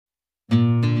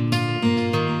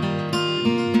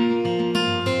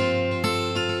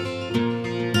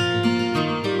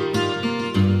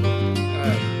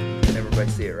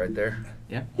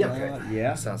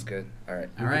Yeah. Sounds good. All right.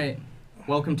 All right.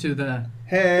 Welcome to the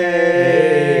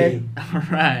Hey. All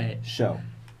right. Show.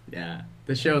 Yeah.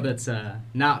 The show that's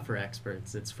not for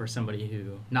experts. It's for somebody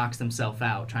who knocks themselves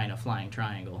out trying a flying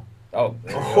triangle. Oh,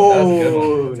 there we go. That was a good one.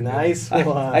 That's a good Nice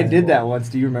one. I did that once.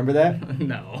 Do you remember that?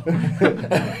 No.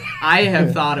 I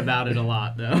have thought about it a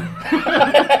lot, though.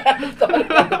 I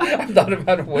thought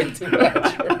about it way too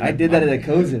much. I did that at a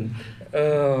Cozen.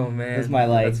 Oh man, It was my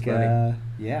That's funny.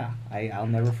 I'll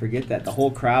never forget that. The whole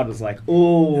crowd was like,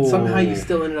 "Oh!" And somehow you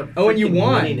still ended up. Oh, and you freaking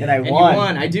won. winning it. And I And won. you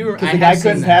won. I do. Because I the guy have seen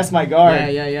couldn't that. pass my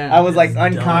guard. Yeah. I was like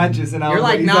That's unconscious, and I You're was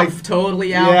like he's not like,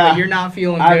 totally out, Yeah. but you're not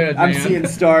feeling good, I'm man. seeing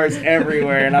stars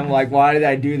everywhere, and I'm like, why did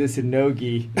I do this in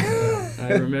Nogi? I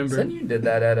remember. Son, you did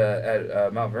that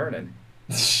at Mount Vernon.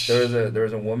 There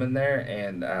was a woman there,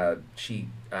 and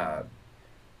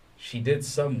she did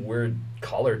some weird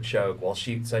collar choke while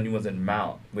Sonny was in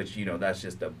mount, which that's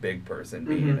just a big person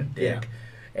being a dick,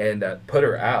 and put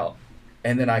her out.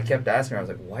 And then I kept asking her, I was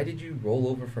like, why did you roll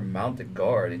over from mount to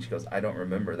guard? And she goes, I don't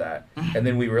remember that. And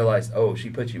then we realized, oh, she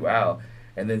put you out.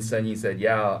 And then Sonny said,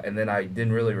 yeah. And then I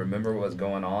didn't really remember what was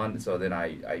going on. So then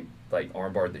I like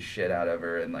armbarred the shit out of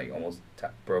her and like almost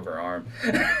broke her arm.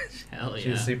 Hell She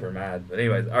was yeah. super mad. But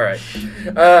anyways, all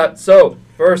right. So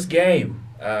first game,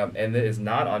 and it is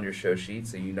not on your show sheet,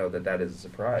 so you know that is a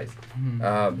surprise.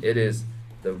 It is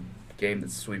the game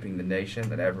that's sweeping the nation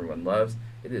that everyone loves.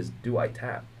 It is Do I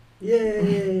Tap?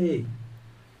 Yay!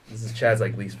 This is Chad's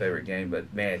like least favorite game,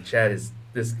 but man, Chad is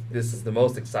this is the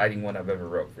most exciting one I've ever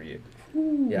wrote for you.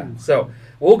 Yeah. So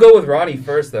we'll go with Ronnie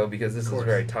first though, because this is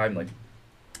very timely.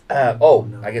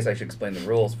 I guess I should explain the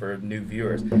rules for new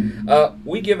viewers.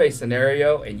 We give a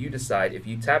scenario, and you decide if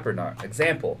you tap or not.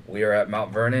 Example, we are at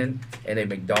Mount Vernon, and a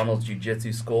McDonald's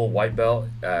Jiu-Jitsu school white belt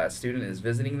student is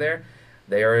visiting there.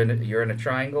 You're in a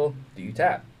triangle. Do you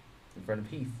tap in front of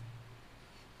Heath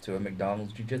to a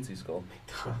McDonald's Jiu-Jitsu school?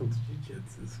 McDonald's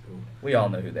Jiu-Jitsu school. We all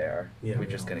know who they are. Yeah, We're we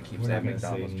just all going know. to keep We're saying not gonna say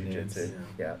McDonald's any Jiu-Jitsu. names.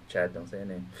 Yeah, Chad, don't say a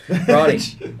name. Ronnie,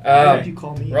 Why did you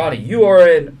call me? Ronnie, you are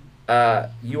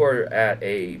at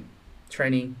a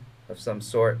training of some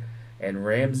sort, and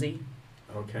Ramsey,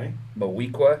 Okay.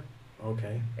 Mawiqua,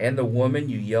 Okay. and the woman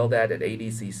you yelled at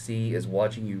ADCC is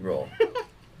watching you roll.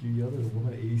 You yelled at a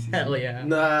woman at ADCC? Hell yeah.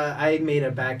 Nah, I made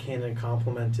a backhanded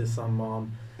compliment to some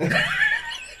mom.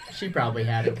 She probably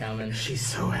had it coming. She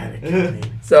so had it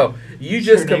coming. So you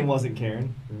just Her name wasn't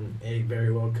Karen. It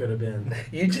very well could have been.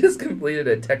 you just completed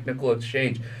a technical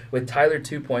exchange with Tyler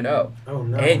 2.0, Oh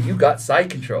no. and you got side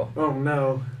control. Oh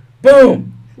no.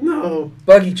 Boom! No.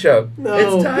 Buggy choke. No.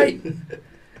 It's tight.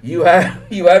 You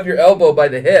have your elbow by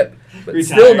the hip, but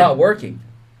still Retired. not working.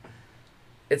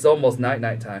 It's almost night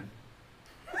time.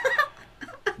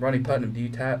 Ronnie Putnam, do you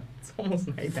tap? It's almost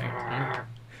nighttime.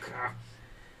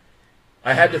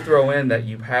 I had to throw in that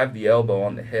you have the elbow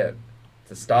on the hip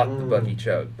to stop the buggy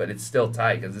choke, but it's still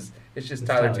tight because it's just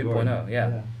Tyler 2.0.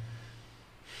 Yeah.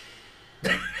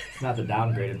 It's not the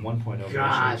downgraded 1.0 version.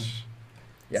 Gosh.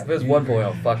 Yeah, if it was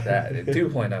 1.0, fuck that.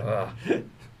 2.0, ugh.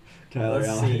 Tyler Let's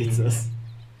Allen hates see. us.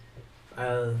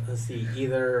 Let's see.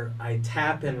 Either I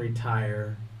tap and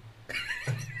retire,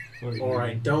 or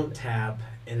I don't tap,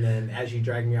 and then as you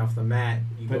drag me off the mat,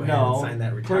 you go But ahead and no, sign that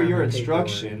per retirement your paperwork.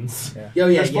 instructions, Yeah. Oh,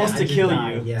 yeah, they're supposed I to did kill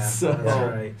die. you. Yeah, So-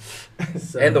 that's right.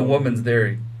 So, And the woman's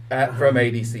there from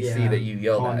ADCC Yeah. that you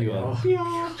yelled calling at. you Oh,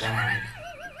 a God.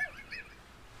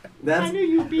 That's, I knew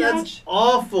you, that's biatch.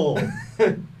 awful.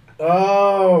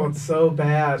 Oh, it's so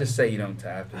bad. Just say you don't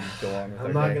tap and go on with I'm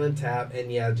our not day. gonna tap,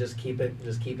 and yeah, just keep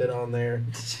it on there.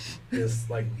 Just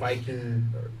like Viking,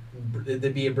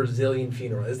 it'd be a Brazilian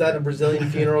funeral. Is that a Brazilian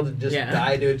funeral to just Yeah.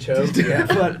 die to a choke? Yeah,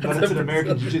 but it's an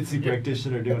American Jiu-Jitsu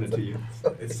practitioner doing it to you.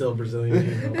 it's still a Brazilian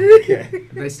funeral. Okay.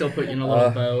 They still put you in a little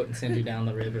boat and send you down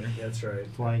the river. That's right.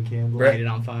 Flying candle. Brett- Light it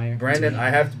on fire. Brandon, I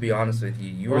have to be honest with you.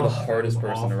 You are Oh, the that hardest was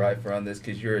person to awful. write for on this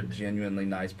because you're a genuinely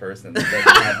nice person that doesn't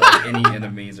have like any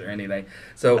enemies or anything.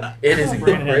 So it is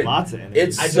Brandon had great. lots of enemies.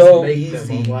 It's I just so make them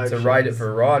easy on live to write it shows.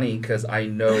 for Ronnie because I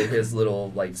know his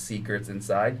little like secrets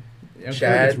inside. I feel like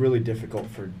Chad, it's really difficult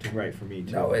to write for me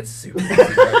too. no, it's super easy to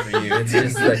write for you. It's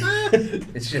just like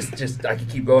it's just I could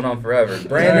keep going on forever.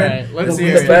 Brandon, Alright, let's this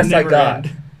hear is the it. best I Never got,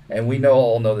 end. and we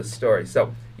all know this story.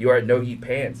 So you are at No Heat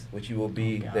Pants, which you will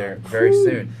be there very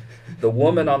soon. The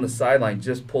woman on the sideline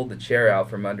just pulled the chair out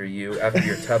from under you after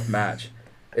your tough match.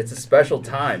 It's a special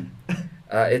time.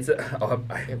 I It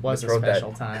was a miswrote that.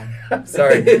 special time.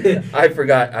 Sorry, I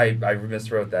forgot. I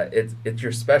miswrote that. It's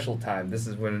your special time. This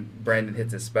is when Brandon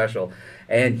hits his special,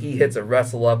 and he hits a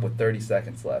wrestle up with 30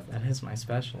 seconds left. That is my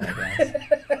special, I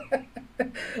guess.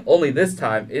 Only this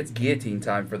time, it's guillotine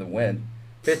time for the win.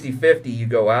 50-50, you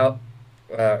go out,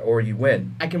 or you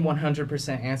win. I can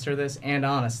 100% answer this, and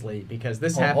honestly, because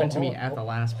this happened to me at the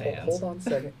last Pans. Hold on a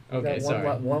second. Okay, sorry.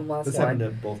 One last This line. happened to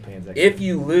both Pans. Actually. If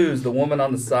you lose, the woman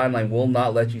on the sideline will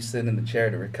not let you sit in the chair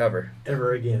to recover.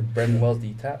 Ever again. Brendan Wells, do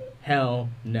you tap? Hell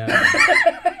no.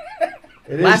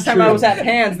 It is Last time I true. was at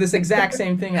Pans, this exact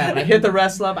same thing happened. I hit the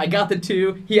wrestle up, I got the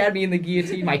 2, he had me in the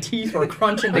guillotine, my teeth were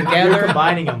crunching You're together,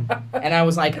 combining them. and I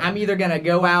was like, I'm either going to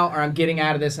go out or I'm getting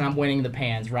out of this and I'm winning the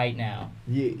Pans right now.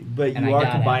 But And you I are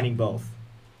got combining both.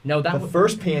 No, The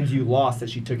first Pans you lost that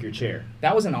she took your chair.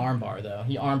 that was an armbar, though.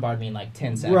 He armbarred me in like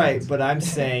 10 seconds. Right, but I'm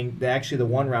saying that actually the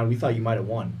one round we thought you might have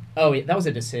won. Oh, yeah, that was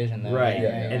a decision, though. Right, Yeah,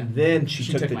 and then she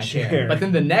took the my chair. But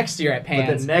then the next year at But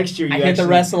Pans, the next year you I hit the actually-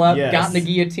 wrestle up, yes, got in the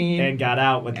guillotine. and got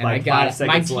out with and I like got 5 it.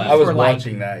 My seconds teeth left. I was were like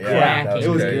watching that. Yeah, cracking. that it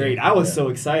was great. great. I was Yeah. so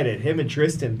excited. Him and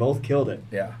Tristan both killed it.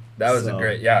 Yeah, that was a So-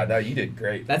 great. Yeah, no, you did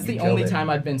great. That's You the killed only it. time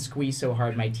I've been squeezed so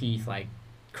hard my teeth like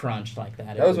crunched like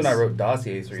that. That was when I wrote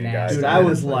dossiers for you guys. nasty. Dude, I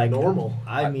was Like like normal.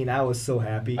 I mean, I was so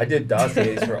happy. I did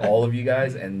dossiers for all of you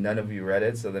guys, and none of you read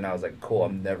it. So then I was like, "Cool,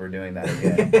 I'm never doing that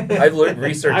again." I've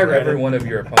researched I read every it. one of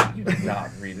your opponents. You did not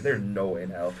read it. There's no way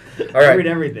in hell. All I read right.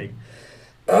 everything.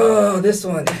 Oh, this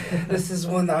one. This is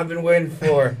one that I've been waiting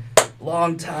for,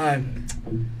 long time.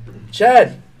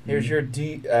 Chad, here's your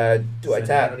do I Sit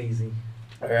tap? down easy.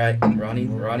 All right,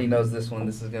 Ronnie knows this one.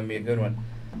 This is gonna be a good one.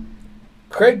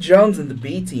 Craig Jones and the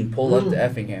B team pull up to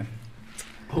Effingham.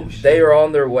 Oh, shit. They are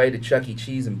on their way to Chuck E.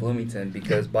 Cheese in Bloomington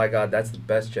because, by God, that's the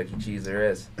best Chuck E. Cheese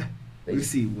there is. They-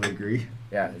 Lucy would agree.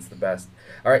 yeah, it's the best.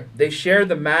 All right, they share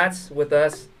the mats with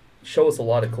us, show us a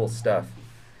lot of cool stuff,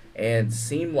 and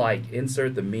seem like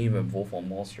insert the meme of Wolf on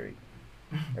Wall Street.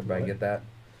 Everybody get that?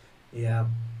 Yeah.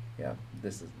 Yeah,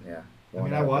 this is yeah. I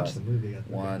mean, I watched the movie. I think.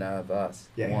 One of us.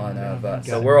 Yeah, One yeah, of us.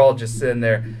 got So it. we're all just sitting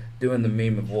there doing the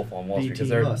meme of Wolf on Wall Street because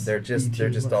BT must. they're just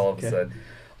BT all of a must. sudden.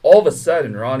 All of a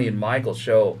sudden, Ronnie and Michael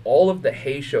show all of the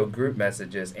Hey Show group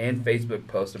messages and Facebook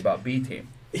posts about B Team.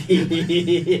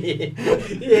 Yay,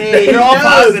 They're all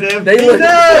positive. They look.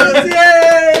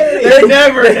 Yay! They're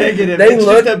never negative. They It's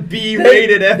look just a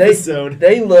B-rated episode.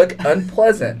 They look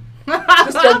unpleasant.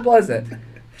 Just unpleasant.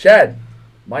 Chad,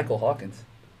 Michael Hawkins.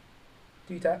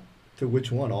 Do you tap? To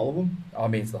which one? All of them? I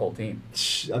mean, it's the whole team.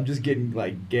 I'm just getting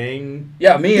like gang.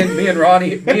 Yeah, me and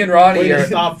Ronnie. Way to are.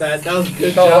 stop that. That was a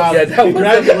good Oh, job. yeah, that was-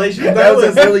 Congratulations. that was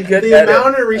a really good The edit.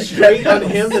 amount of restraint on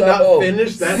him to So- not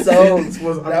finish that so- sentence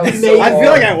was that was amazing. so I feel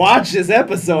hard. like I watched this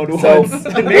episode So- once.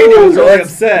 And Mandy was So really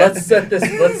upset. Let's set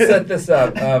this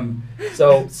up.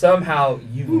 So somehow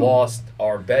you lost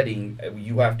our betting.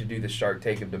 You have to do the Shark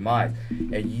Take of Demise,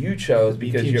 and you chose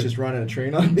because BT's you're. just running a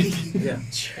train on me. Yeah.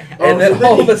 And then so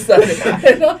all of a sudden,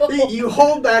 You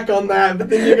hold back on that, but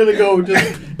then you're gonna go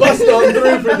just bust on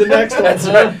through for the next one. that's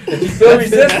right. If you feel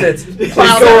resistance, please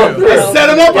Plow go through. I set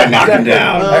him up, I knocked him exactly.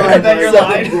 down. Alright, that's so- your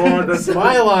line. That's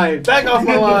my line. Back off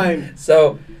my line.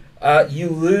 So you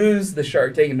lose the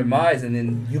Shark Tank and Demise, and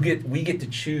then we get to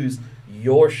choose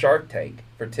your Shark Tank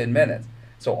for 10 minutes.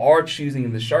 So our choosing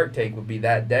of the Shark Tank would be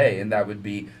that day, and that would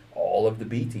be all of the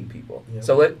B team people. Yep.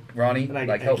 So let Ronnie And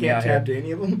I help me can't out tap here. to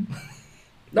any of them.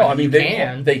 No, I mean You they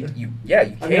can. you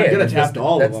can. I mean, I'm gonna It's tap just- to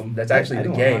all of that's- them. That's actually I the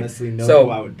don't game. honestly know So- who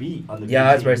I would beat on the Yeah, B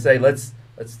that's what I team. say. Let's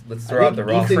throw out the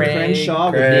think roster. Ethan Craig,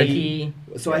 Crenshaw with Craig. Nikki,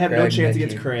 So I have no Craig, chance Nikki.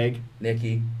 against Craig.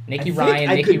 Nikki. Nikki I think Ryan,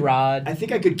 I Nikki could- Rod. I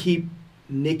think I could keep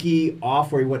Nikki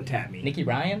off where he wouldn't tap me. Nikki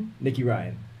Ryan? Nikki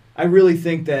Ryan. I really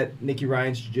think that Nikki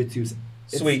Ryan's jiu-jitsu.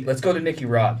 Sweet. Let's go to Nikki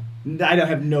Rod. I don't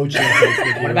have no chance against Nikki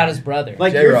What Ryan. about his brother?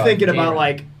 Like J-Rod. you're thinking about J-Rod.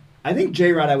 like, I think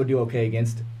J-Rod I would do okay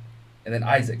against. And then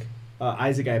Isaac.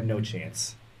 Isaac I have no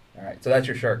chance. All right. So that's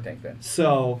your Shark Tank then.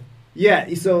 So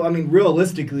yeah, so I mean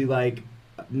realistically, like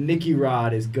Nicky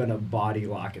Rod is gonna body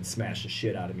lock and smash the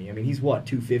shit out of me. I mean he's what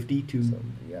 250, So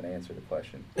you got to answer the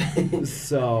question.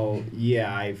 So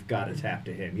yeah, I've got to tap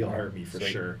to him. He'll hurt me for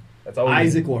Sweet. sure. That's all we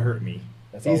Isaac need. will hurt me.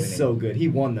 That's all we He's need. so good. He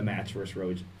won the match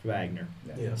versus Wagner.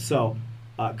 Yeah. So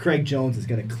Craig Jones is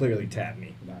gonna clearly tap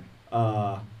me.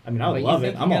 No. I mean I would But love you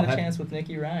it. think I'm you all got a happy. chance with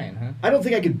Nikki Ryan, huh? I don't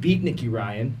think I could beat Nicky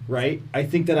Ryan, right? I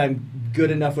think that I'm good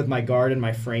enough with my guard and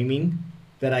my framing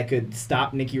that I could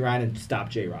stop Nicky Ryan and stop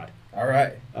J-Rod. All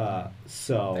right.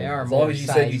 So They are As more long as you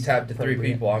said you size tapped to 3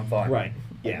 appropriate. people, I'm fine. right,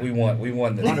 yeah. We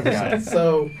won this.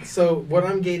 100%. So what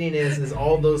I'm getting is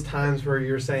all those times where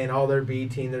you're saying, oh, they're B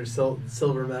team, they're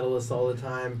silver medalists all the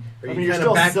time. Are I you mean, you're kind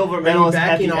still of silver are you medalist at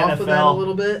backing the off of that a NFL.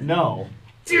 little bit? No,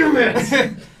 Damn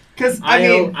it! because I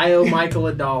owe Michael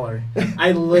 $1.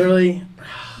 I literally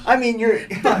I mean, you're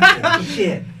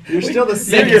shit. You're still the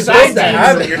You're same. supposed to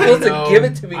have it. You're supposed know. to give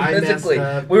it to me I messed physically.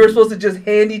 up. We were supposed to just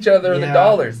hand each other the Yeah.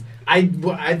 dollars.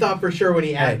 I thought for sure when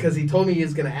he asked, Hey. because he told me he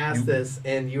was going to ask this,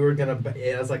 and you were going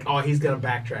to, I was like, oh, he's going to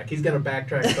backtrack. He's going to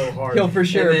backtrack so hard. He'll for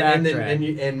sure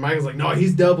backtrack. And Mike was like, no,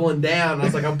 he's doubling down. I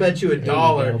was like, I'll bet you There you go,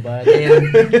 $1. bud.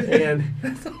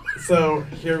 And so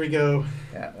here we go.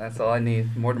 Yeah, that's all I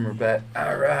need. Mortimer bet.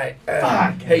 All right.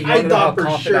 Fuck. Hey, you I want to know how thought for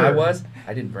confident I sure. was?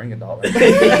 I didn't bring $1.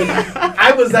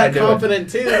 I was I that knew it. confident,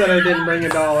 too, that I didn't bring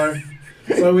 $1.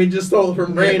 So we just stole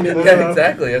from Brandon. Yeah, so-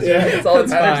 exactly. That's, Yeah. that's all that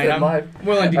That's matters fine. in I'm life.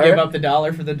 willing to All give right. up the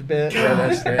 $1 for the bit. Yeah,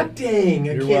 that's God great. dang,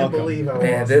 I You're can't welcome. believe I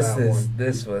Man, lost this that is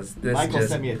one. this Michael just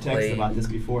sent me a text played about this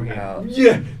beforehand. out.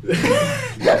 Yeah.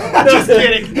 Just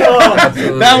kidding.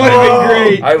 Absolutely. That would have been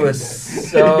great. I was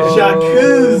so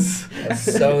Jacques.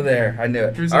 so there. I knew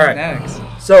it. Who's All right. next?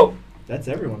 So That's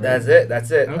everyone. Right? that's it.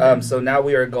 That's it. Okay. So now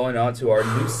we are going on to our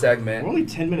new We're segment. only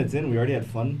 10 minutes in. We already had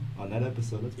fun on that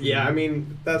episode. That's pretty Yeah, good. I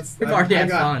mean, that's. We've already had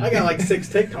got, fun. I got like 6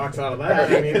 TikToks out of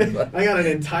that. I mean, I got an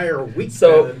entire week.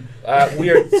 So done. we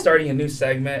are starting a new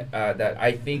segment that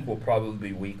I think will probably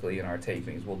be weekly in our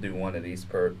tapings. We'll do one of these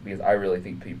because I really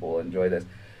think people will enjoy this.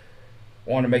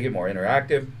 Want to make it more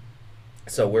interactive,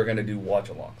 so we're going to do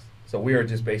watch-alongs. So we are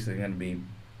just basically going to be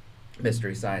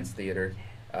Mystery Science Theater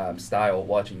style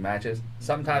watching matches.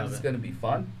 Sometimes Love it's it. going to be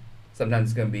fun. Sometimes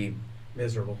it's going to be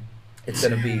Miserable.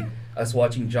 us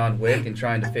watching John Wick and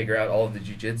trying to figure out all of the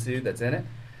jiu-jitsu that's in it.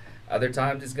 Other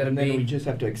times it's going And to then we be just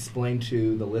have to explain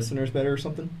to the listeners better or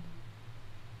something?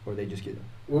 Or they just get...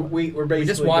 We're basically We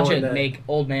just watch it going and to, make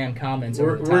old man comments.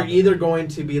 We're, over the we're top of it. either going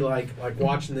to be like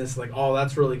watching this like, oh,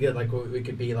 that's really good, like we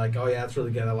could be like, oh yeah, that's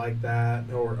really good, I like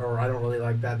that, or I don't really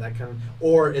like that kind of,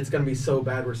 or it's gonna be so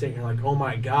bad we're sitting here like, oh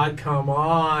my god, come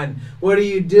on, what are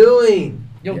you doing?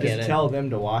 You'll just get it. tell them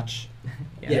to watch.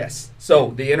 Yeah. Yes.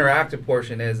 So the interactive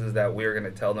portion is that we're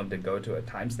going to tell them to go to a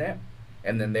timestamp,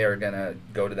 and then they are going to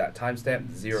go to that timestamp,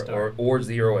 or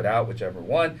zero it out, whichever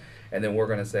one, and then we're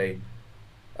going to say,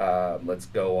 let's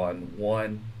go on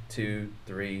 1, 2,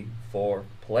 3, 4,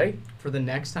 play, For the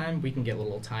next time, we can get a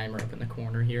little timer up in the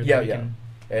corner here. Yeah, that we yeah. can-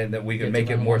 and then we can Get to make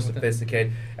it run more along with it.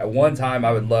 sophisticated. At one time,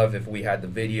 I would love if we had the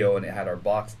video and it had our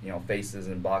box, faces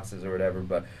and boxes or whatever.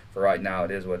 But for right now,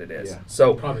 it is what it is. Yeah.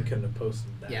 So Probably couldn't have posted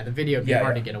that. Yeah, the video would be Yeah,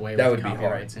 hard yeah. to get away that with would be hard.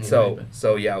 copyrights anyway, So but-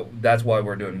 so yeah, that's why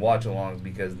we're doing watch-alongs,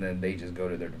 because then they just go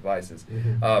to their devices.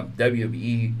 Mhm.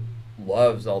 WWE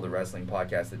loves all the wrestling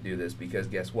podcasts that do this, because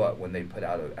guess what? When they put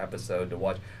out an episode to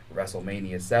watch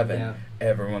WrestleMania 7, Yeah.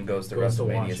 everyone goes to Goes to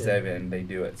WrestleMania watch it. 7 and they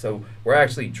do it. So we're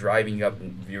actually driving up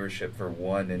viewership for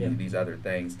one and Yeah. these other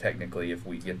things, technically, if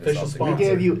we get this Official all We together.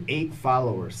 sponsor. gave you 8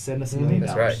 followers. Send us $1 Mhm. million.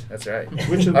 That's right. That's right.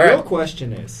 Which the All real right.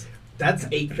 question is... That's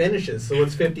 8 finishes, so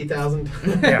it's 50,000.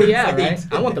 Yeah, right?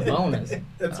 I want the bonus.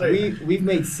 That's right. We've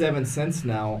made 7 cents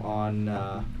now on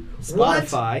What?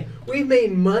 Spotify. We've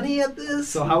made money at this.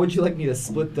 So how would you like me to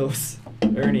split those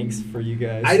earnings for you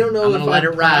guys? I don't know I'm if gonna let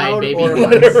I'm it ride, proud baby. or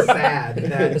Let if it I'm ride. sad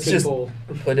that It's just- people.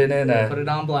 Put it in Put a it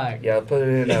on black. put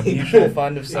it in a mutual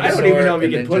fund of some I don't sort. even know if you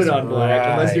and can then put it just on black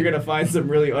unless ride. you're gonna find some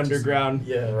really underground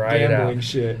Yeah. Ride it gambling out.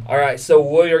 shit. All right, so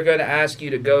we are going to ask you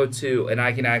to go to, and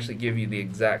I can actually give you the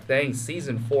exact thing,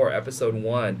 Season 4, Episode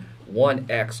 1,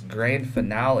 1X Grand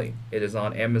Finale. It is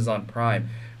on Amazon Prime.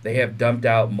 They have dumped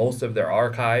out most of their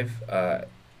archive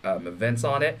events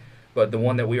on it, but the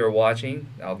one that we were watching,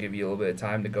 I'll give you a little bit of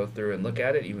time to go through and look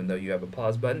at it, even though you have a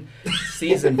pause button.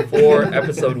 Season 4,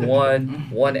 Episode 1,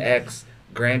 1X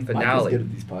Grand Michael's Finale. good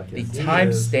at these The podcasts. He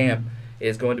timestamp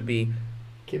is going to be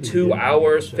Kid was 2 good at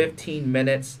hours, that show. 15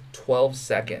 minutes, 12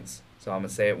 seconds. So I'm going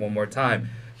to say it one more time.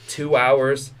 2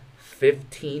 hours,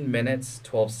 15 minutes,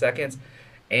 12 seconds.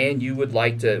 And you would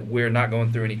like to, we're not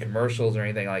going through any commercials or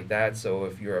anything like that. So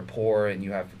if you're a poor and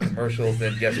you have commercials,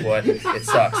 then guess what? It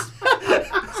sucks.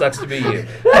 Sucks to be you.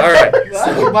 All right.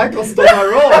 Wow, Michael stole my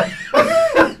role.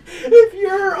 If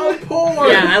you're a poor.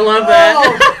 Yeah, I love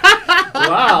that.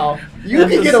 Wow. You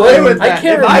That's can get the away same. with I that.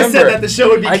 can't If I said remember. that, the show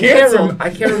would be I can't, canceled. I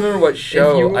can't remember what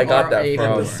show you I got are that a from.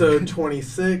 Episode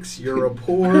 26, you're a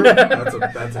poor.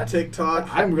 That's a TikTok.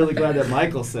 I'm really glad that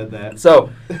Michael said that. So,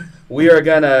 we are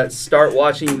going to start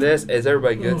watching this. Is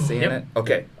everybody good seeing Yep. it?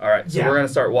 Okay. All right. So, Yeah. we're going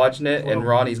to start watching it, and Well,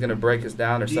 Ronnie's going to break us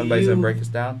down, or do somebody's going to you- break us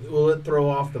down. Will it throw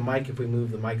off the mic if we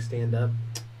move the mic stand up?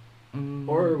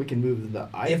 Or we can move the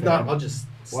iPad. If not, I'll just.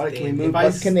 Why can we stand. move? If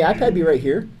I Can the iPad be right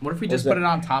here? What if we Or just is put that- it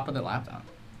on top of the laptop?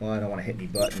 Well, I don't want to hit any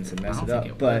buttons and I mess don't it up.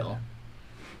 think it But will.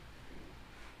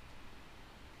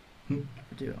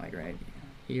 Do it like right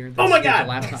here. Oh my Get the God!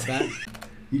 laptop back.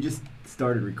 you just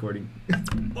started recording.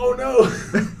 Oh no!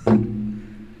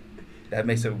 That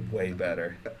makes it way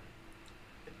better.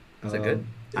 Is it good?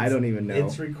 I don't even know.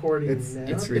 It's recording It's- now.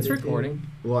 It's recording.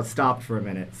 Well, it stopped for a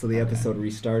minute, so the Okay. episode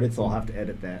restarted. So I'll have to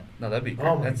edit that. No, that'd be great.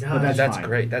 Oh my that's, God. But that's fine.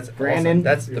 great. That's Brandon, awesome.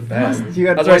 That's the you're best. fine. You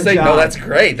had I was going to one say, no, job. that's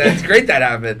great. That's great that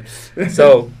happened.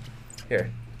 So, here.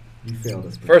 You failed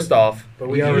us. First off, But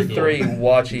we you already three did.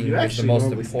 watching You is the actually most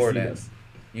normally succeed important. us.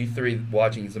 You three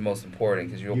watching is the most important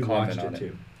because you'll You comment watched on it it.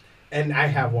 too. And I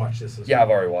have watched this as Yeah, well.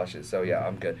 I've already watched it, so yeah,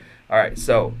 I'm good. All right,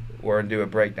 so we're gonna do a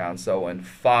breakdown. So in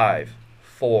 5,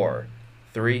 4,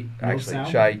 3. No Actually, sound?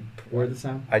 should I? Word the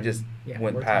sound. I just Yeah,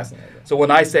 went we're past. talking over. So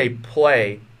when I say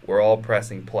play, we're all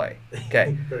pressing play.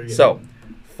 Okay. Very good. So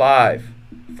 5,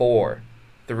 4,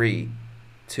 3,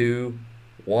 2,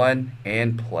 1,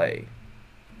 and play.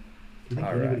 Do you think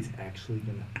All right. anybody's actually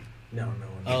gonna? No.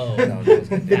 Oh, No, no, it's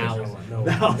gonna do this. thousands.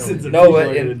 Thousands of No, people but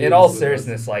are gonna in do all this with us.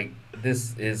 seriousness, like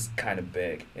this is kind of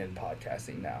big in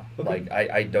podcasting now. Okay. Like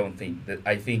I don't think that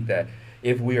I think that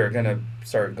if we are gonna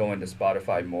start going to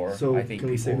Spotify more, So, I think can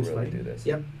we say people who's will really fighting? do this.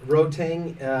 Yep.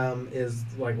 Rotang is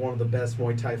like one of the best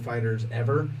Muay Thai fighters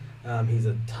ever. He's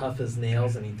a tough as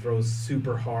nails and he throws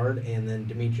super hard. And then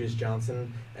Demetrius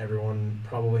Johnson, everyone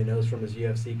probably knows from his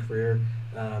UFC career.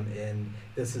 And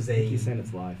this is I think a he's saying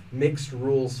it's live. mixed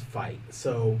rules fight.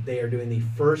 So they are doing the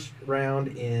first round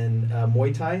in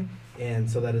Muay Thai. And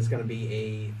so that is going to be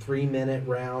a 3-minute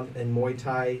round in Muay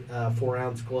Thai,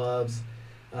 4-ounce gloves.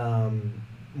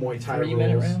 Muay Thai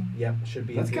 3-minute rules. round? Yep, should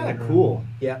be. a That's kind 3-minute of round. cool.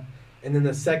 Yep. And then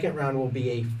the second round will be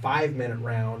a 5-minute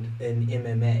round in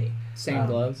MMA. Same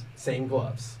gloves. Same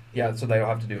gloves. Yeah, so they don't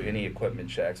have to do any equipment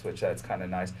checks, which that's kind of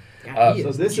nice. God, he so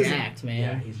is this isn't- jacked, Yeah,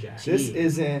 man. he's jacked. This Jeez.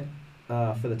 isn't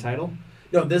for the title.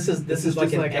 No, this is This is like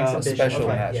just an like a exhibition special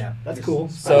fight. match. Yeah, That's Just- cool.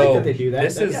 So I like that they do that.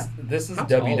 this is Yeah. this is How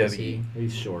tall is WWE. he?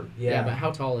 He's short. Yeah. Yeah, but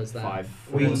how tall is that? 5.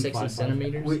 We- 60 5'5".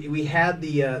 centimeters? we had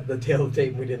the tail of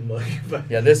tape. And we didn't look, but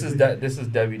Yeah, this is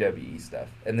WWE stuff,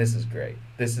 and this is great.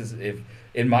 This is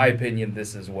in my opinion,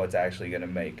 this is what's actually going to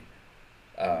make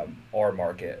our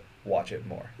market watch it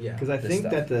more. yeah. Because I This think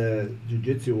stuff. that the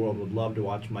jiu-jitsu world would love to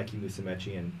watch Mikey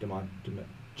Musumeci and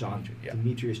Yeah.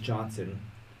 Demetrius Johnson,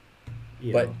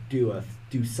 But-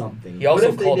 do something. He also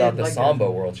if they called did out the like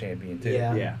Sambo world champion too.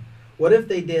 Yeah. yeah. What if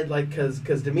they did like because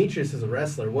Demetrius is a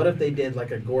wrestler? What if they did like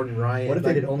a Gordon Ryan? What if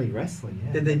like, they did only wrestling?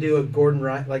 Yeah. Did they do a Gordon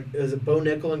Ryan? Like, is it Bo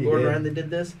Nickel and He Gordon did. Ryan that did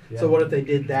this? Yeah. So what if they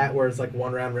did that, where it's like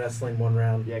 1 round wrestling, 1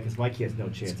 round? Yeah, because Mikey has no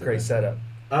chance. It's a at great wrestling. setup.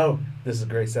 Oh, This is a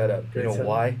great setup. Great you know setup.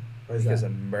 why? what is Because that?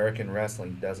 American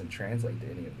wrestling doesn't translate to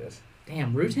any of this.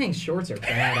 Damn, Wu-Tang's shorts are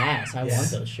badass. I Yes.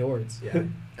 want those shorts. Yeah.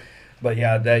 But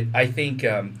yeah, I think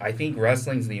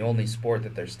wrestling's the only sport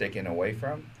that they're sticking away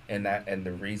from, and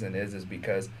the reason is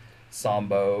because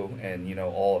Sambo and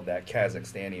all of that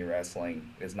Kazakhstani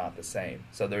wrestling is not the same.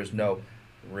 So there's no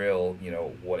real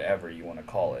whatever you want to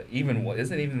call it.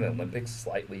 Isn't even the Olympics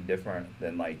slightly different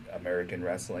than like American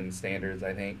wrestling standards?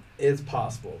 I think. It's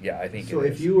possible. Yeah, I think. So it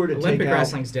if is. you were to Olympic take out,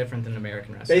 wrestling's different than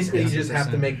American wrestling. Basically, you just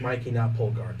have to 100%. make Mikey not pull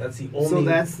guard. That's the only.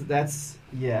 so that's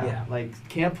Yeah. like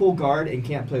can't pull guard and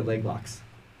can't play leg locks.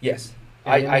 Yes,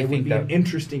 And I it would think be that. an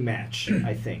interesting match.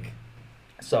 I think.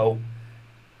 So,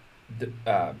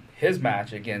 his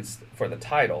match for the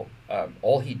title,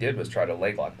 all he did was try to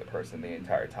leg lock the person the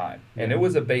entire time, and Yeah. it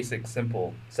was a basic,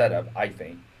 simple setup, I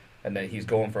think. And then he's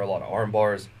going for a lot of arm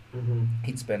bars. Mhm.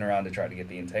 He'd spin around to try to get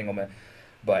the entanglement,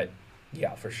 but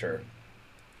yeah, for sure,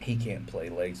 he can't play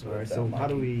legs All with right. So how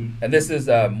do Mikey. we? And this is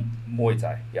Muay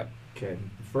Thai. Yep. Okay.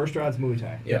 The first round's Muay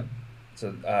Thai. Yep.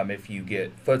 So if you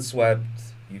get foot swept,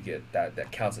 you get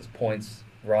that counts as points.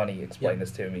 Ronnie explained Yep.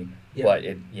 this to me, Yep. but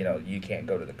you can't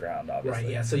go to the ground, obviously.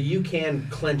 Right. Yeah. So you can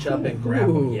clench up and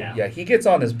grapple. Ooh. Yeah. Yeah, he gets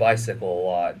on his bicycle a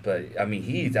lot, but I mean,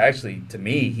 he's actually, to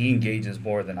me, he engages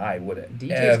more than I would have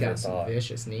DJ's ever got some thought.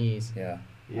 vicious knees. Yeah,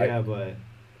 Yeah, but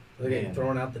Look at Man.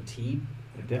 throwing out the teep.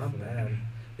 definitely. Not bad.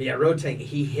 But yeah, Rotang,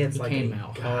 he hits He like came a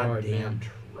out hard, goddamn man.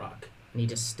 truck. And he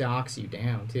just stalks you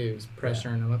down, too. He's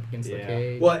pressuring him up against the Yeah.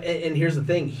 cage. Well, and here's the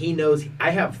thing. He knows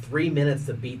I have 3 minutes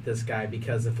to beat this guy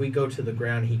because if we go to the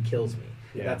ground, he kills me.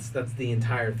 Yeah. That's the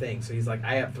entire thing. So he's like,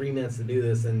 I have 3 minutes to do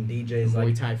this, and DJ's Muay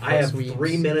like, Thai I have foot sweeps.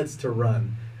 3 minutes to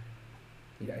run.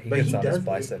 yeah, he But gets he on his does-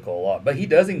 bicycle a lot, but he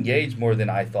does engage more than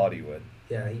I thought he would.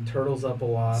 Yeah, he turtles up a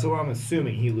lot. So I'm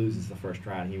assuming he loses the first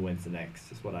round. He wins the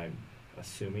next. Is what I'm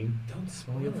assuming. Don't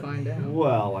spoil Well, you'll it, find man. out.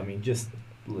 Well, I mean, just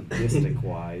logistic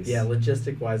wise. Yeah,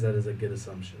 logistic wise, that is a good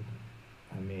assumption.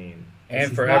 I mean, And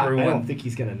he's for not- I everyone- don't think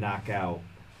he's gonna knock out.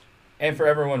 And for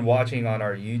everyone watching on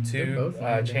our They're YouTube both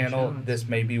fine channel, shots. this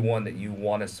may be one that you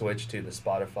want to switch to the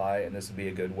Spotify, and this would be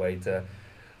a good way to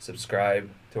subscribe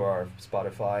to our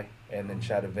Spotify, and then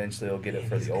Chad eventually will get it Man,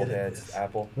 for he's the old good at heads, this.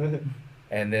 Apple.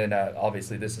 And then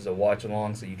obviously this is a watch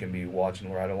along, so you can be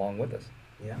watching right along with us.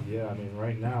 Yeah. Yeah, I mean,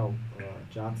 right now,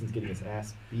 Johnson's getting his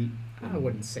ass beat. I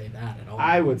wouldn't say that at all.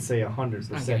 I would say He's not 100%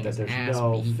 getting that his there's ass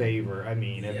no beat. favor. I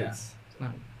mean, if Yeah. it's It's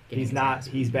not getting he's his not, ass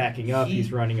he's beat. backing up, He-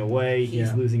 he's running away, he's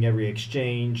Yeah. losing every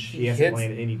exchange, He he hasn't hits-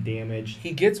 landed any damage.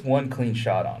 He gets one clean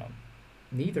shot on him.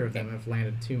 Neither of them have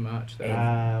landed too much, though. There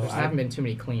I- haven't been too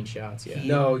many clean shots yet.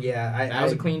 No, yeah, That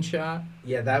was a clean shot.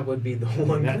 Yeah, that would be the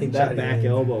one that clean that shot. back he made.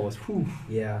 elbow was whew.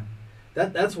 Yeah,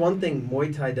 that's one thing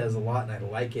Muay Thai does a lot, and I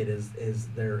like it. Is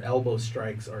their elbow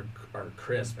strikes are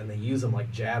crisp, and they use them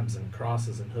like jabs and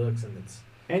crosses and hooks, and it's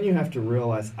And you have to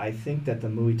realize, I think that the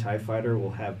Muay Thai fighter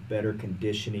will have better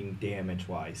conditioning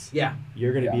damage-wise. yeah.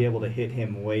 You're going to be Yeah. able to hit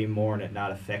him way more and it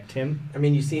not affect him. I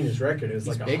mean, you've seen his record. It was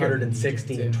He's like bigger than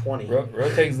 116 DJ, too. 20.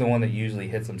 Rotating's the one that usually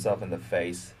hits himself in the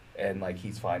face, and like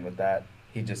he's fine with that.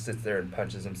 He just sits there and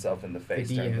punches himself in the face.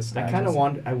 during Diaz his I matches. kind of matches.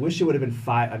 want. I wish it would have been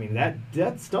 5. I mean,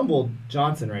 that stumbled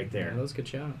Johnson right Yeah, there. that was a good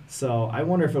shot. So I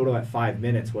wonder if it would have went 5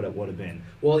 minutes, what it would have been.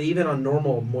 Well, even on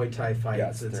normal Muay Thai fights, Yeah,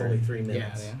 it's it's three. only 3 Yeah,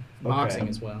 minutes. yeah. Boxing Okay.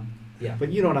 as well. Yeah.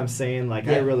 But you know what I'm saying? Like,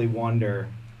 I Yeah. really wonder.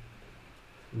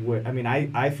 I mean,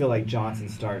 I feel like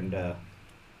Johnson's starting to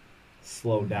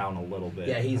slow down a little bit.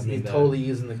 Yeah, he's I mean, totally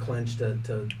using the clinch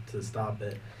to stop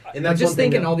it. And I'm that's just one thing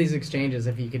thinking that- all these exchanges,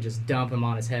 if you could just dump him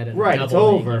on his head and Right, it's double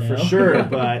over you for know? sure.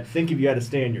 But think if you had to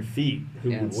stay on your feet, who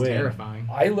Yeah, would it's win? terrifying.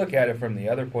 I look at it from the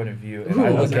other point of view, and Ooh, I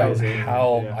look that's at amazing.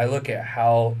 how Yeah. I look at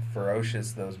how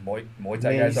ferocious those Muay Thai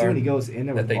Man, you guys see are. when he goes in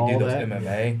there That with they all do those that.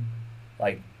 MMA.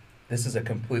 Like, this is a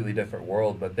completely different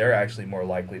world, but they're actually more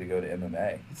likely to go to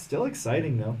MMA. It's still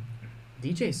exciting though.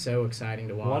 DJ's so exciting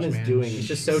to watch. One is man. doing He's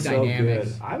just so dynamic.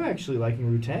 good. I'm actually liking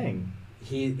Rutang.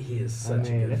 he is such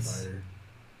mean, a good it's- fighter.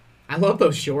 I love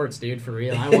those shorts, dude. For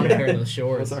real, I want a pair of those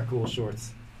shorts. Those are cool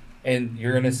shorts. And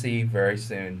you're gonna see very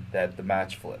soon that the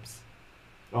match flips.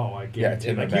 Oh, I Yeah,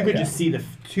 guarantee. Like MMA, you could yeah. just see the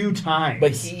 2 times.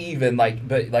 But he even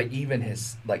even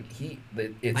his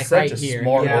it's Like such right a here,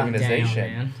 smart yeah, organization.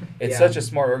 Down, man. It's Yeah. such a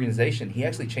smart organization. He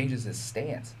actually changes his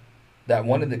stance. That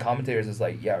one of the commentators is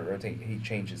like, yeah, rotate. He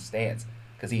changed his stance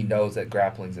because he knows that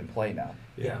grappling's in play now.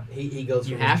 Yeah, he goes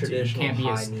You from have his to. You traditional can't be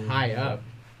high as knee. high up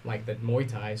like the Muay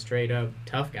Thai, straight up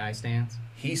tough guy stance.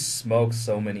 He smokes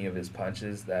so many of his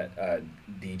punches that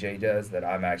DJ does that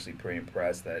I'm actually pretty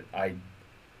impressed that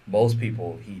most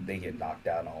people they get knocked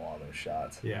out on all those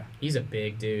shots. Yeah. He's a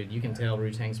big dude. You can tell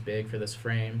Rutang's big for this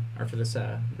frame or for this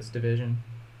division.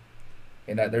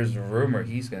 And there's a rumor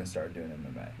he's gonna start doing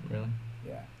MMA. Really?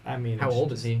 Yeah. I mean, How it's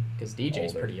old is just- he? Because DJ's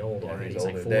Older. pretty old Yeah, already. he's He's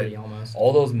like older. 40 That- almost.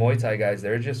 All those Muay Thai guys,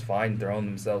 they're just fine throwing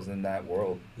themselves in that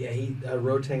world. Yeah, he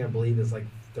Rotang, I believe, is like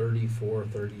 34,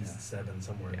 37,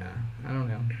 somewhere. in Yeah, there. I don't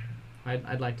know.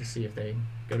 I'd like to see if they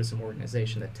go to some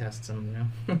organization that tests them,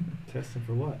 you know, Testing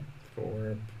for what?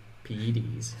 for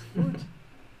PEDs. What?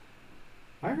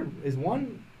 I heard is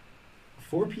one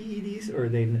for PEDs or are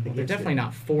they? Well, they're against definitely it?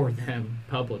 not for them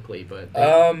publicly, but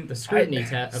the scrutiny of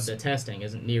the testing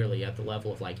isn't nearly at the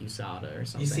level of like USADA or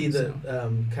something. You see the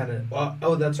kind of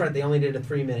oh, that's right. They only did a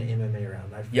 3-minute MMA round.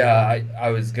 Yeah, I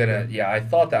was gonna. Yeah, I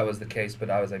thought that was the case, but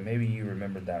I was like, maybe you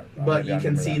remembered that. But maybe you I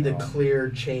can remember see that the wrong. clear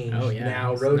change. Oh yeah,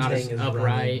 Now it's not as Rotang is upright.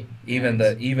 running. Even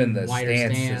the Wider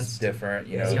stance stance. is different.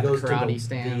 You Yeah, know, He's he got the goes to karate the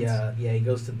stance. he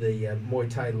goes to the Muay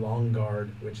Thai long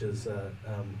guard, which is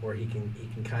where he can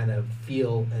kind of feel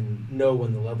and know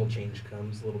when the level change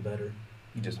comes a little better.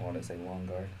 you just want to say long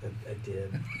guard. I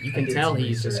did. You I can did tell some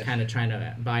he's just research. kind of trying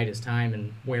to bide his time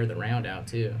and wear the round out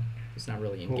too. He's not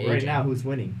really Well, engaging. right now, who's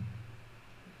winning?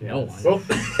 No Yes. one.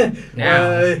 Well,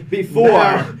 Now. Before,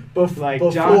 like,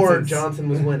 before Johnson's- Johnson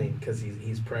was winning because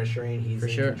he's pressuring, he's For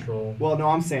in sure. control. Well, no,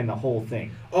 I'm saying the whole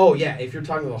thing. Oh yeah, if you're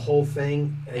talking the whole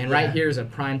thing. And yeah. right here is a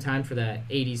prime time for that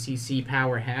 80cc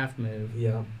power half move.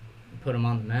 Yeah. Put him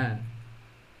on the mat.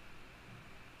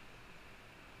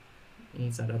 He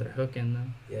needs that other hook in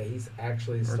though. Yeah, he's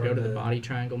actually Or starting go to the body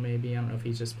triangle maybe. I don't know if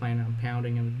he's just planning on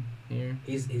pounding him here.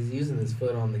 He's using his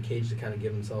foot on the cage to kind of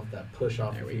give himself that push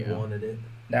off There if we he go. wanted it.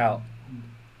 Now,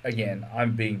 again,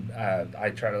 I'm being. I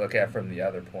try to look at it from the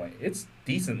other point. It's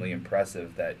decently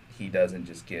impressive that he doesn't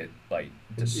just get like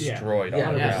destroyed Yeah,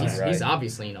 on the Yeah, ground, he's, right? he's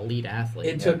obviously an elite athlete.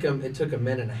 It took a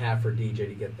minute and a half for DJ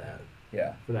to get that.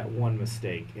 Yeah. For that one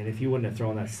mistake, and if he wouldn't have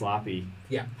thrown that sloppy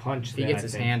Yeah. punch, If he then gets I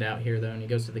his think- hand out here though and he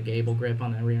goes to the gable grip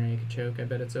on that rear naked choke, I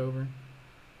bet it's over.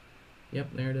 Yep,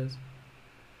 there it is.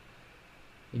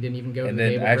 He didn't even go And to the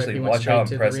then gable actually grip. He went watch how straight to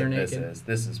the rear impressive this naked. is.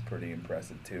 This is pretty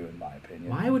impressive too, in my opinion.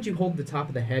 Why would you hold the top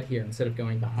of the head here instead of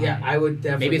going behind? Yeah, I would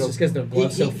definitely. Maybe it's go- just 'cause the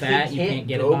blood's so fat, you can't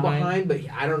get it go behind. But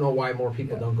I don't know why more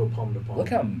people Yeah. don't go palm to palm. Look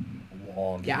how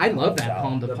long. Yeah, he I love holds that out.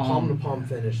 palm to the palm. palm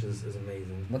finish is amazing.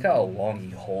 Look how long he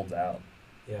holds out.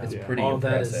 Yeah. It's Yeah. pretty All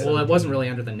that is impressive. Well, it wasn't really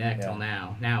under the neck Yeah. till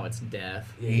now. Now it's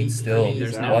death. Yeah, He'd still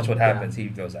there's watch what yeah. happens. He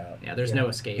goes out. Yeah, there's Yeah. no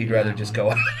escape. He'd in rather that just one.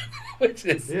 go out, which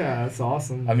is. Yeah, that's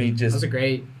awesome. I mean, It just was a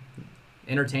great,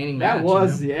 entertaining match. that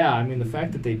was, you know? yeah. I mean, the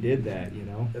fact that they did that, you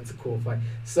know. That's a cool fight.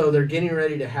 So they're getting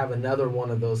ready to have another one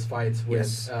of those fights with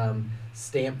Yes.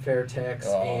 Stamp Oh, Fairtex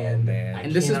and man. I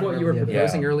And this is cannot what you were remember the other-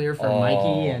 proposing earlier for Oh.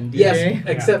 Mikey and DJ? Yes,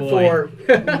 except Boy.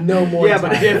 for no more. Yeah, but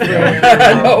time. different.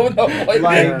 no, wait, Like-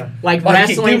 man. Like Mikey,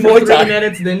 wrestling do for Muay 3 Thai.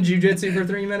 minutes, then jujitsu for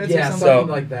 3 minutes Yeah, or something? something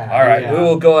So, like that. All right, Yeah. we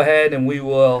will go ahead and we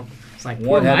will It's like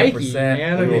poor Mikey, 100%.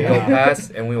 man. We will Yeah. go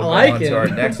past and we will I go like on to him. our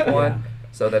next Yeah. one,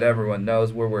 so that everyone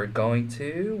knows where we're going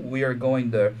to. We are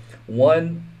going to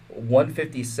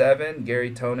 157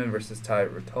 Gary Tonin versus Ty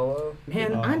Rotolo.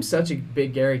 Man, Oh. I'm such a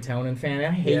big Gary Tonin fan.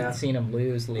 I hate Yeah. seeing him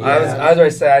lose. Lee. I was going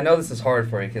to say, I know this is hard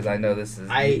for you because I know this is.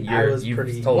 I was you've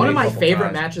pretty- told One me of a my couple favorite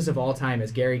times. matches of all time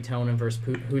is Gary Tonin versus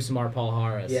Husamar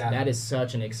Palhares. Yeah. That is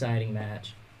such an exciting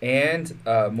match. And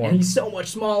more. And he's so much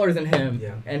smaller than him.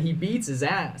 Yeah. And he beats his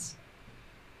ass.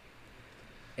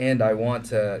 And I want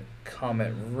to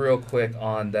comment real quick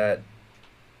on that.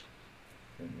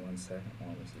 Give me 1 second. Oh,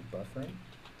 this is buffering.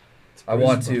 It's I pretty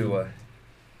want fun. to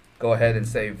go ahead and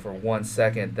say for 1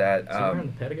 second that Is he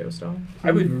wearing the Pedigo style?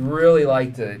 I would really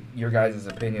like your guys'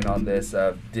 opinion on this.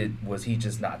 Was he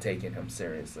just not taking him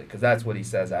seriously? Because that's what he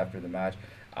says after the match.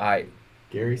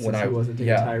 Gary When says I- he wasn't taking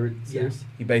yeah. Tyrant serious.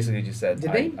 He basically just said.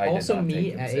 Did they I also did not take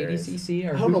meet him at serious. ADCC?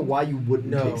 Or I don't know why you wouldn't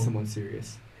No. take someone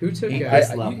serious. Who took He- guys?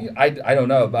 This level. I don't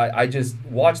know, but I just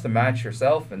watch the match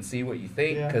yourself and see what you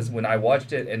think. Yeah. Because when I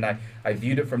watched it and I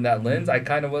viewed it from that lens, I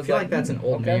kind of I was feel like that's an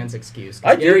old okay. man's excuse.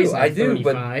 'cause I do, Gary's like I do,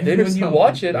 but 35 then or when you something.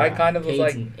 watch it, I Yeah. kind of was Cade's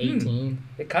like, an 18.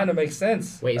 it kind of makes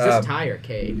sense. Wait, is this Ty or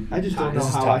Cade? I just don't know This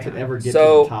is how Ty. I could ever get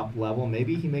So- to the top level.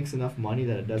 Maybe he makes enough money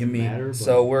that it doesn't matter. But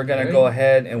So we're gonna Really? go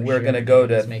ahead and For we're sure. gonna go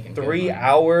to He's making good 3 money.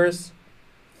 hours,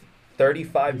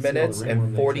 35 Let's see all the minutes, ring and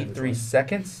room they said 43 it's like.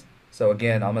 seconds. So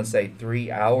again, I'm gonna say 3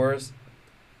 hours,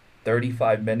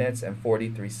 35 minutes, and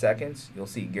 43 seconds. You'll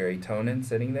see Gary Tonin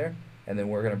sitting there, and then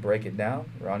we're gonna break it down.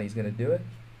 Ronnie's gonna do it.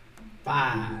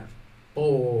 5,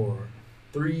 4,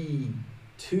 3,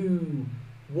 2,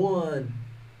 1,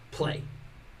 play.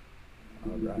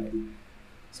 All right.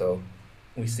 So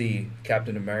we see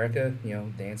Captain America,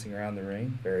 dancing around the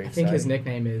ring. Very I exciting. think his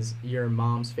nickname is your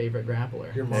mom's favorite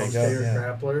grappler. Your There you mom's go, favorite yeah.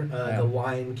 grappler. Yeah. The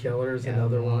Lion Killer is Yeah,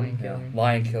 another the one. Lion Yeah. Killer.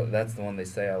 Lion Kill. That's the one they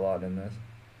say a lot in this.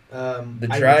 The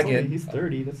I- dragon- He's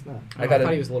 30. That's not. I gotta-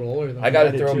 thought he was a little older than I got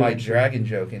I to did throw too, my actually. dragon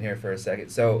joke in here for a second.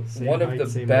 So Same one of height, the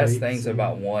same best weight, things same-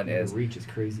 about one the is reach is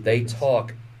crazy. they difference.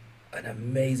 talk an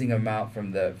amazing amount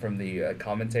from the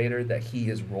commentator that he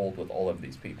has rolled with all of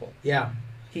these people. Yeah.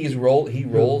 He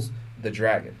rolls the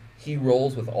dragon. He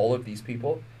rolls with all of these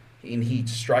people, and he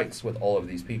strikes with all of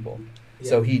these people.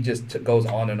 So he just goes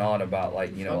on and on about Fuck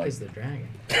is the dragon?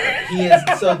 he is.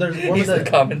 So there's one he's of the the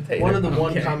commentator. one of the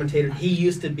one Okay. commentators. He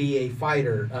used to be a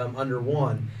fighter under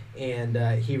one, and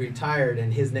he retired,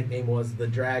 and his nickname was the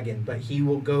Dragon. But he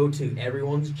will go to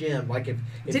everyone's gym. Like if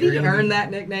Did you're he gonna earn be- that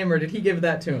nickname or did he give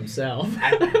that to himself?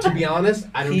 To be honest,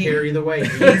 I don't He- care either way.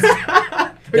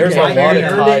 There's Okay. a lot of He earned it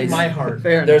in ties. my heart.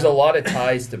 Fair There's a enough. lot of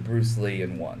ties to Bruce Lee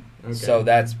in one. Okay. So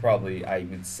that's probably, I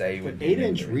would say, would The be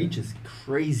 8-inch the- reach is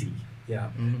crazy. Yeah.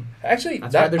 Mhm. Actually,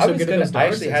 That's why they're so good at those I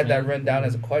actually Darces, had that man. written down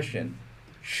as a question.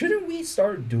 Shouldn't we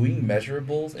start doing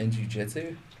measurables in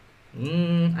jiu-jitsu?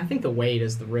 I think the weight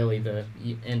is really the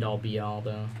end all be all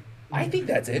though. I think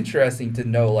that's interesting to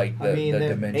know, like the, I mean, the the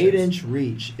dimensions. 8-inch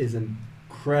reach is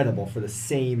incredible for the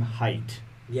same height,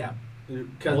 Yeah.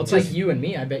 Well, it's like you and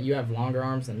me. I bet you have longer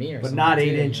arms than me, or but something not too,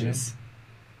 8 you know? inches.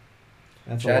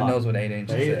 That's a Chad lot. knows what 8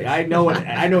 inches is. I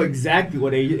know exactly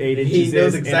what 8 inches He knows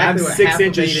is, exactly and I'm what 6 half of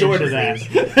inches 8 short of inches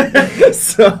that.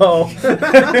 So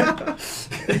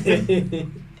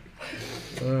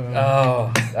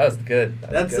Oh, that was good.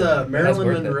 That was That's good. Marilyn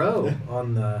worth it. Monroe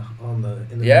on the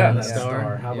in the Yeah. middle of that Yeah.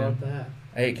 star. How Yeah. about that?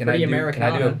 Hey, can Pretty I do a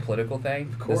Americana. political thing?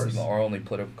 Of course. This is our only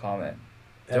political comment.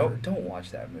 Ever. Don't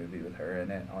watch that movie with her in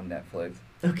it on Netflix.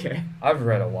 Okay. I've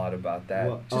read a lot about that.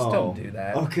 Well, Just don't do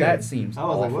that. okay. That seems I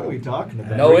was like, what awful. are we talking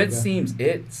about? No, Right it now? seems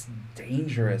it's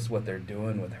dangerous what they're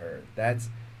doing with her.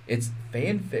 It's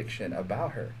fan fiction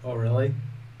about her. Oh, really?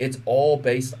 It's all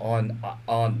based on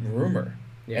rumor,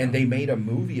 Yeah. and they made a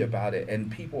movie about it, and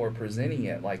people are presenting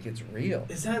it like it's real.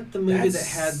 Is that the movie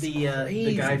That's that had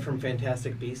the guy crazy. from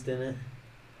Fantastic Beast in it?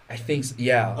 I think,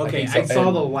 yeah. Okay, think so. I saw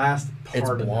And the last part It's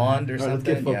of it. blonde or All right, let's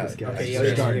something. get focused, yeah. guys. Okay, Let's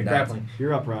yeah, start. you're grappling.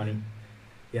 You're up, Ronnie.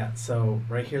 Yeah, so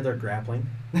right here they're grappling.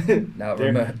 Now,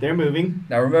 They're moving.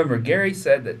 now remember, Gary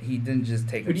said that he didn't just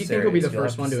take Who him do you think will be the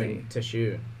serious. You'll first have one see. to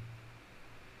shoot?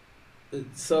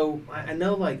 So I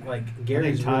know like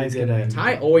Gary's really Ty's good gonna- at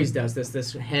Ty always does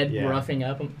this head Yeah. roughing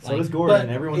up. So does Gordon.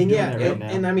 Everyone's doing that right now.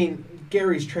 and I mean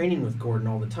Gary's training with Gordon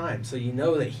all the time, so you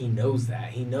know that he knows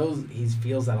that. He knows he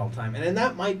feels that all the time, and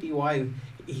that might be why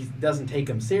he doesn't take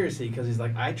him seriously, because he's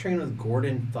like, I train with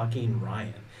Gordon fucking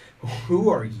Ryan. Who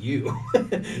are you?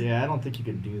 Yeah, I don't think you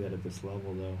can do that at this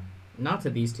level, though. Not to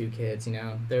these two kids, you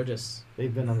know. They're just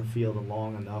They've been on the field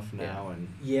long enough now, and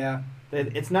Yeah.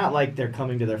 it's not like they're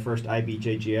coming to their first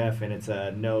IBJJF and it's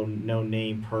a no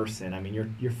name person. I mean,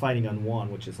 you're fighting on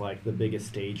one, which is like the biggest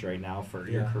stage right now for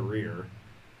your Yeah. career.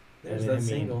 There's I that mean,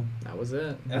 single. that was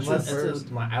it. That's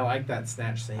Unless- I like that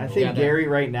snatch single. I think Yeah, that- Gary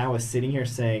right now is sitting here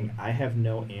saying, I have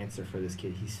no answer for this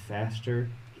kid. He's faster,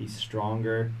 he's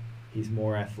stronger, he's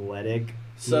more athletic.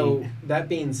 So that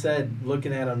being said,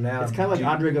 looking at him now, It's kind of like do-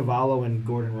 Andre Gavallo and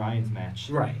Gordon Ryan's match.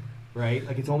 Right. Right?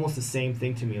 Like, it's almost the same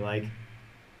thing to me. Like,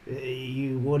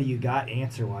 what do you got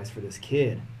answer-wise for this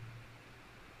kid?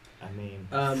 I mean,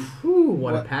 Whew,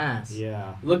 what a What- pass.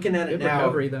 yeah. looking at it Good now,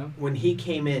 recovery, though. when he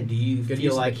came in, do you Good use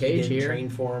feel of like the he cage didn't here. train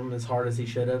for him as hard as he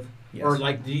should have? Yes. Or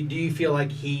like, do you feel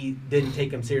like he didn't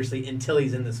take him seriously until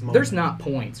he's in this moment? There's not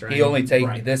points, right? He only takes.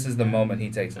 Right. This is the moment he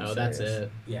takes him Oh, serious. that's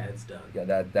it. Yeah, it's done.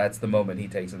 Yeah, that's the moment he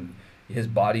takes him. His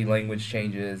body language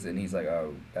changes, and he's like,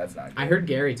 "Oh, that's not good." I heard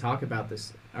Gary talk about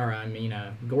this, or I mean,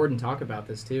 Gordon talk about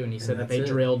this too, and he said that that's they it.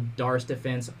 drilled Darce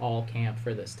defense all camp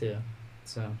for this too.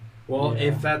 So Well, Yeah.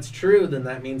 if that's true, then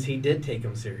that means he did take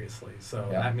him seriously. So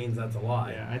Yeah. that means that's a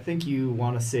lie. Yeah, I think you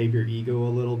want to save your ego a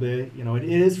little bit. You know, it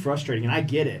is frustrating, and I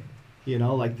get it. You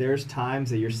know, like there's times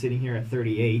that you're sitting here at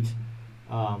 38,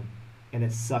 and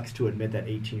it sucks to admit that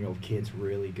 18-year-old kid's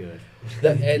really good.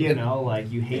 You know, like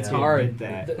you hate It's to hard.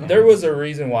 admit that. There was a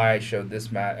reason why I showed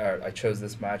this match. I chose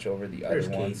this match over the There's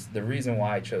other Kate. ones. The reason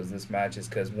why I chose this match is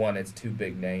because one, it's two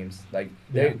big names. Like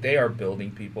Yeah. they are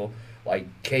building people. Like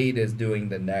Cade is doing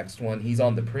the next one. He's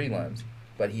on the prelims,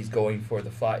 but he's going for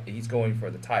the fight. He's going for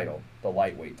the title, the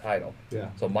lightweight title. Yeah.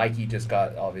 So Mikey just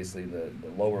got obviously the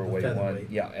lower The weight one.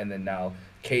 featherweight. Yeah, and then now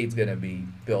Cade's gonna be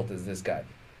built as this guy.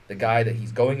 The guy that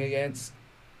he's going against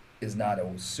is not a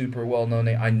super well known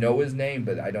name. I know his name,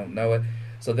 but I don't know it.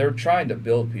 So they're trying to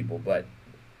build people, but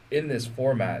in this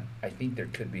format, I think there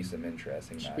could be some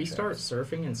interesting should we matchups. start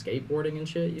surfing and skateboarding and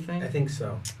shit? You think? I think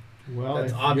so. Well,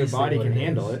 That's if your obviously body what can it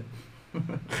handle is. it.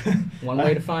 One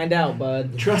way to find out,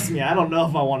 bud. Trust me, I don't know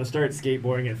if I want to start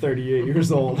skateboarding at 38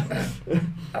 years old.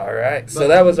 All right, so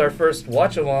that was our first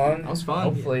watch along. That was fun.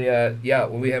 Hopefully,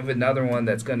 we have another one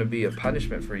that's going to be a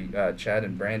punishment for Chad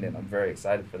and Brandon. I'm very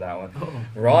excited for that one. Oh.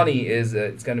 Ronnie is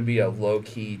it's going to be a low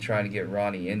key trying to get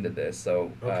Ronnie into this.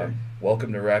 So Okay.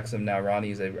 welcome to Wrexham. Now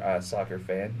Ronnie's a soccer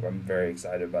fan. I'm very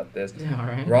excited about this. Yeah, all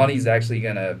right. Ronnie's actually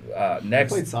going to I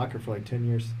next. played soccer for like 10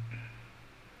 years.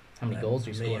 How many goals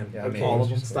you scored? Yeah, I okay, mean, all of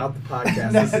them. stop the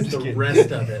podcast. No, This I'm is just the kidding.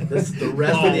 rest of it. This is the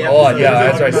rest of the episode. Oh yeah,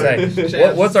 that's what I We're say. talking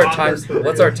about What's our Chad's time? soccer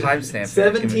What's our career. timestamp?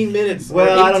 17 minutes. or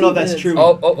Well, I don't know if 18 that's minutes. true.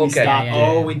 Oh, We okay. stopped Yeah, it. yeah,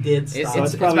 Oh, we did It's- stop. So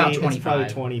it's it's probably about it's probably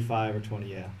 25. 25 or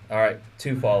 20, yeah. All right,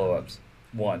 2 follow-ups.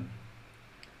 1.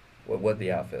 What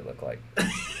the outfit look like?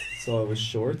 So it was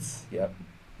shorts Yep,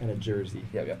 and a jersey.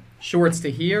 yep. Shorts to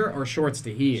here or shorts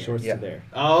to here? Shorts Yeah. to there.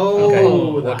 Oh, Okay.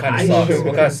 the What kind high of socks? shorts.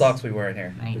 What kind of socks we wearing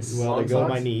here? Nice. Well, they Long go to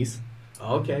my socks? knees,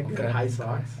 Okay, good. Okay. High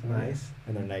socks. Nice.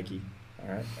 and they're Nike. All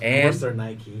right, Of course, and they're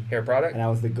Nike. hair product. And I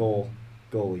was the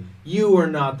goalie. You were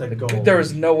not the goal. There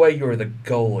was no way you were the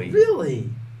goalie. Really?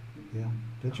 Yeah.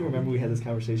 Don't you remember we had this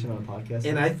conversation on a podcast?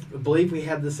 And I believe we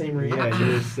had the same reaction.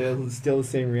 Yeah, it was still the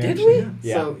same reaction. we?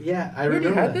 Yeah. So yeah, I We already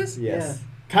remember had that. this? Yes.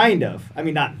 Kind of. I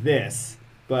mean, not this,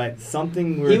 but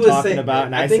something we He were was talking saying- about,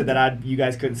 and I I think- said that you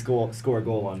guys couldn't score a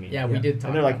goal on me. Yeah, we did talk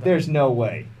And they're like, about "There's no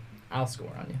way." that. I'll score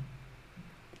on you.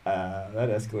 That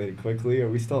escalated quickly. Are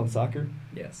we still in soccer?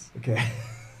 Yes. Okay.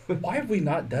 Why have we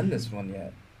not done this one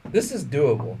yet? This is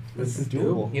doable. This is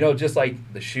doable. You know, just like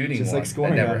the shooting Just one like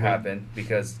scoring that never on me. happened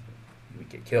because we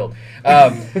get killed.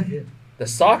 The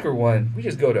soccer one, we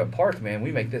just go to a park, man.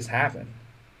 We make this happen.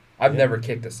 I've Yeah. never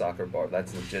kicked a soccer ball.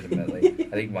 That's legitimately.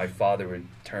 I think my father would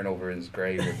turn over in his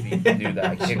grave if he knew that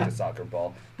I kicked a soccer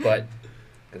ball. But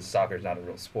because soccer's not a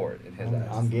real sport in his eyes.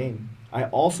 I'm game. I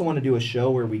also want to do a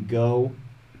show where we go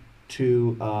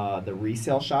to the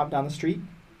resale shop down the street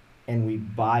and we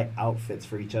buy outfits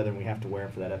for each other and we have to wear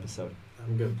them for that episode.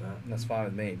 I'm good with that. That's fine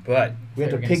with me. But We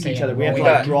have They to were pick gonna each say other. We have to we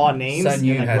like got- draw names Sun and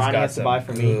Yoon like has Ronnie got has to some buy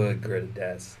for me. good grit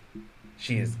des.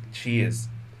 She is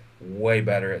way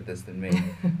better at this than me.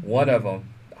 One of them,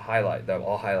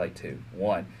 I'll highlight 2.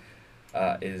 One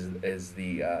is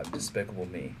the Despicable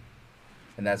Me,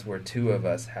 and that's where 2 of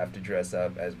us have to dress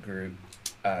up as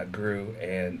Gru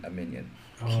and a minion.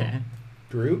 Okay.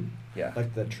 Groot? Yeah.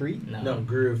 Like the tree? No,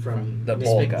 Gru from The Speak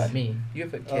bald with guy. Me. You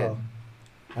have a kid.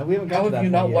 We haven't got How to have that you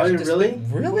point not yet. watched Oh, this? really?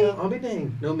 Really? Well, I'll be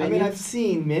dang. No I Minions. mean, I've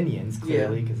seen Minions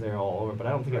clearly Yeah. because they're all over, but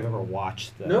I don't think I've ever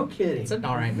watched them. No kidding. It's an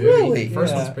alright movie. Really? The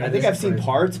first Yeah, one's pretty I think good. I've seen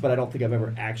parts, but I don't think I've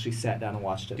ever actually sat down and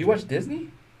watched it. Do you watch Disney?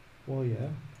 Well, yeah. I mean,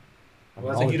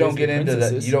 Well, all So the you don't Disney get into the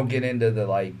princesses. you don't get into the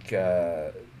like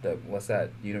the what's that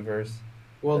universe?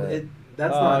 Well, The-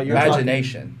 that's Oh, not you're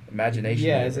Imagination. Yeah,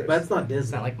 is it- universe. That's not Disney.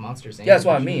 It's not like Monsters Inc. Yeah, that's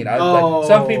what I mean. Oh, Like,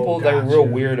 some people they're real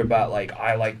gotcha. weird about like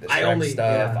I like the I Shrek only-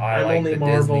 stuff. yeah, I I'm like only the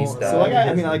Marvel, Disney so stuff. So like, I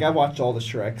mean, Disney. like I watched all the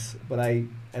Shreks, but I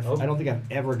Oh. don't think I've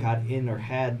ever got in or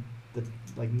had the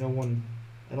like no one.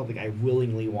 I don't think I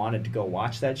willingly wanted to go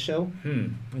watch that show. Okay.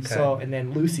 So and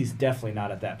then Lucy's definitely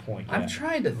not at that point yet. I'm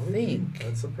trying to think.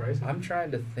 That's surprising. I'm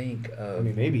trying to think of I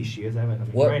mean, maybe she is. I mean,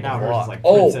 what right now hers block. is like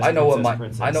Oh, princess, I know what my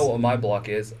princess, I know what my block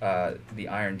is. The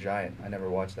Iron Giant. I never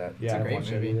watched that. Yeah, a I don't great watch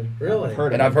that movie. either. Really? I've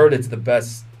heard And of I've it. heard it's the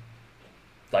best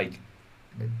like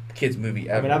kids movie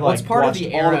I ever. mean, I've Well, it's like part of watched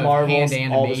the all era the of Marvels,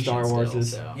 hand all the animation Star still, Warses.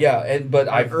 so. yeah, and but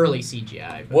Like I've early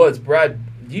CGI. But was Brad.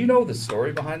 Do you know the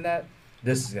story behind that?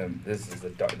 This is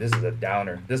a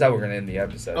downer. This is how we're gonna end the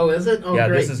episode. Oh, is it? Oh, yeah,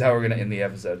 great. this is how we're gonna end the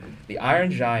episode. The Iron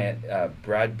Giant,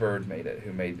 Brad Bird made it,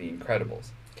 who made The Incredibles.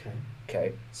 Okay.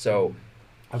 Okay, so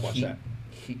I've watched that.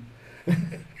 He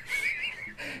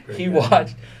Pretty he good.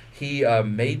 watched. He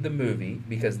made the movie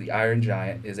because the Iron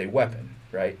Giant is a weapon,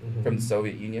 right, Mhm. from the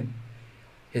Soviet Union.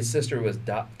 His sister was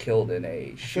killed in a I feel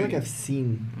like shooting. I've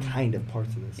seen kind of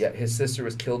parts of this. Yeah, his sister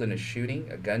was killed in a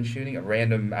gun shooting, a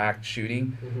random act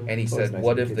shooting, Mhm. and he It's always said, nice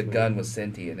 "What when if kids the make gun it." was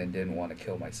sentient and didn't want to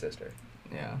kill my sister?"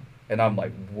 yeah, And I'm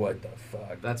like, "What the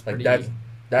fuck?" that's like pretty. that's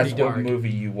pretty the dark. movie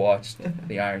you watched,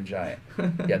 The Iron Giant.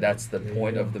 Yeah, that's the There you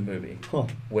point go. of the movie, Huh.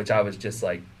 which I was just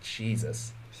like,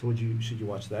 Jesus. So should you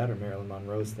watch that or Marilyn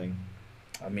Monroe's thing?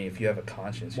 I mean, if you have a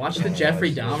conscience, you Watch can the Jeffrey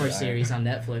watch The Dahmer Giant. series on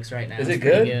Netflix right now. Is It's it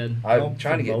pretty good? I'm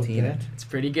trying to get Promote Tina. that. It's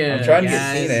pretty good. I'm trying to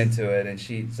guys. get Tina into it, and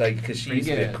she's like, because she Pretty used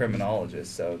to be a good.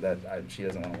 criminologist, so that she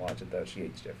doesn't want to watch it though. She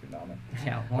hates Jeffrey Dahmer.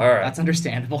 Yeah, well, All right. that's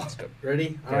understandable. Let's go.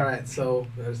 Ready? All Yeah. right. So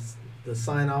there's the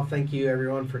sign off. Thank you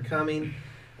everyone for coming.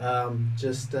 Or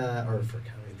for coming.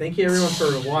 Thank you everyone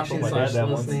for watching Oh my God, / that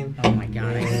once. listening. Oh my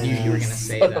god, I knew you were gonna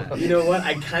say that. You know what?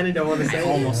 I kind of don't want to say I it.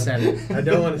 almost now. said it. I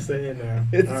don't want to say it now.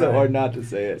 It's All so right. hard not to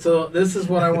say it. So this is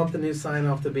what I want the new sign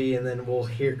off to be, and then we'll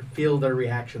feel their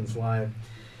reactions live.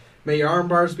 May your arm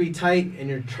bars be tight and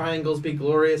your triangles be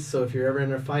glorious. So if you're ever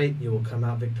in a fight, you will come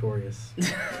out victorious.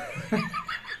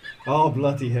 Oh,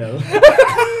 bloody hell.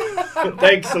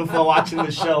 Thanks for watching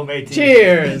the show, mate.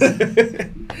 Cheers.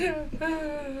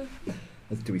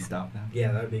 Do we stop now?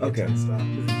 Yeah, that'd be a good Okay.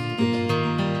 time to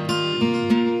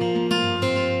stop.